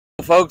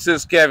Folks,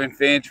 this is Kevin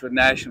Finch with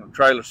National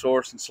Trailer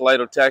Source in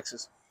Salado,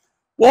 Texas.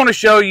 Want to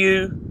show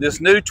you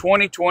this new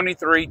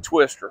 2023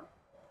 Twister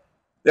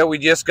that we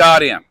just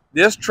got in.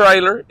 This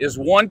trailer is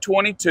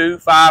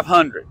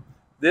 122-500.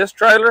 This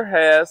trailer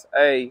has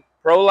a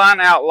Proline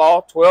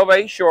Outlaw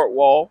 12/8 short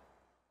wall,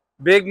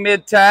 big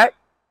mid-tack,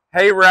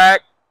 hay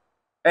rack,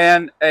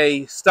 and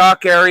a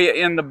stock area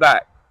in the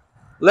back.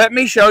 Let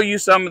me show you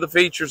some of the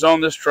features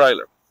on this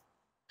trailer.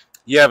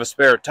 You have a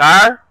spare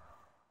tire,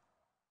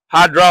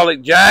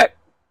 hydraulic jack,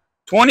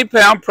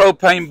 20-pound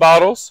propane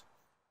bottles,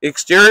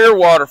 exterior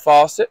water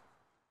faucet.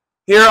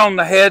 Here on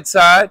the head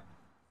side,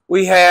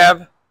 we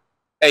have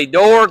a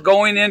door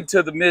going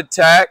into the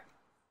mid-tack,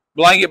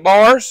 blanket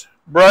bars,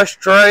 brush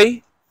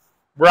tray,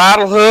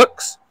 bridle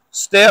hooks,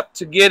 step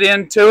to get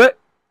into it.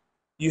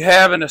 You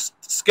have an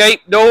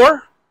escape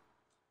door,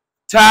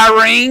 tie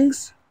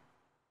rings,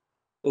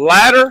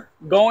 ladder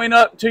going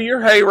up to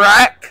your hay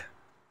rack.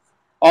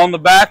 On the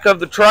back of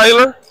the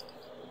trailer,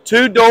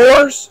 2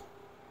 doors,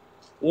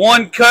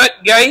 1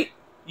 cut gate.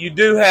 You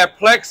do have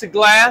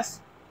plexiglass,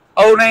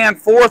 Onan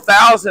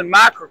 4000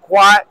 micro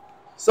quiet.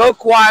 So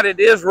quiet it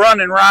is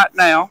running right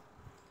now.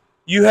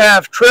 You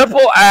have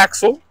triple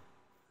axle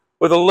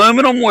with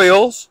aluminum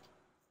wheels.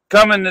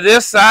 Coming to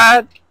this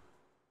side,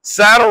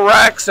 saddle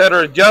racks that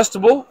are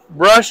adjustable,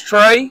 brush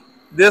tray.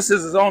 This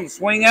is on the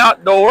swing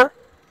out door.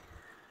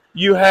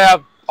 You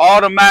have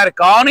automatic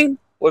awning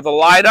with a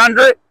light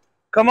under it.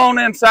 Come on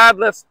inside,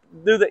 let's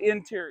do the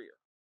interior.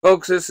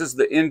 Folks, this is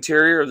the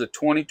interior of the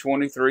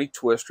 2023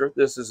 Twister.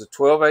 This is a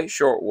 12/8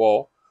 short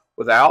wall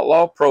with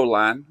Outlaw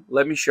Proline.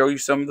 Let me show you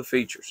some of the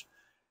features.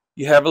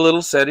 You have a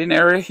little setting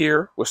area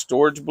here with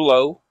storage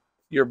below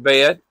your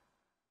bed.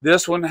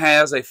 This one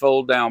has a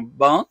fold down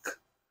bunk,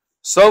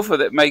 sofa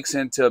that makes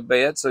into a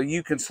bed, so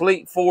you can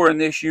sleep 4 in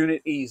this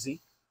unit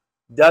easy.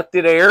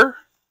 Ducted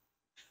air,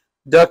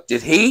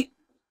 ducted heat,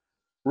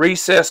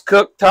 recessed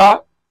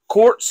cooktop,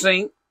 quart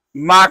sink,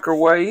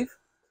 microwave,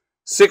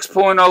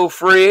 6.0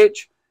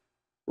 fridge,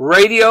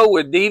 radio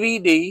with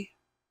DVD,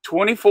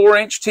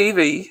 24-inch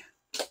TV,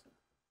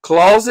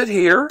 closet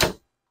here,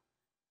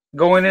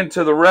 going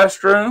into the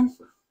restroom,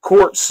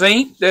 quart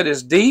sink that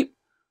is deep,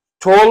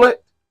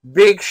 toilet,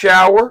 big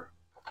shower,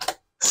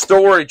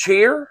 storage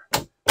here,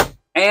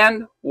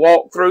 and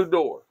walk-through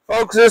door.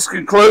 Folks, this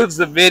concludes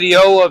the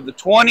video of the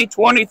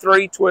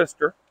 2023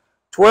 Twister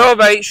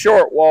 12/8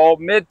 short wall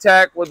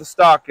mid-tack with a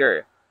stock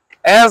area.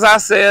 As I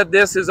said,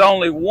 this is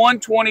only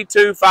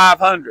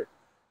 122-500.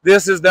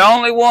 This is the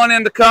only one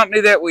in the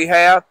company that we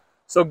have.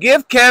 So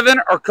give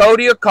Kevin or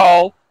Cody a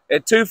call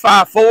at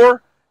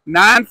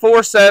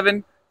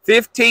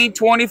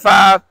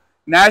 254-947-1525.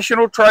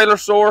 National Trailer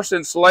Source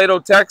in Salado,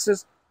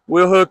 Texas.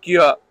 We'll hook you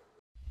up.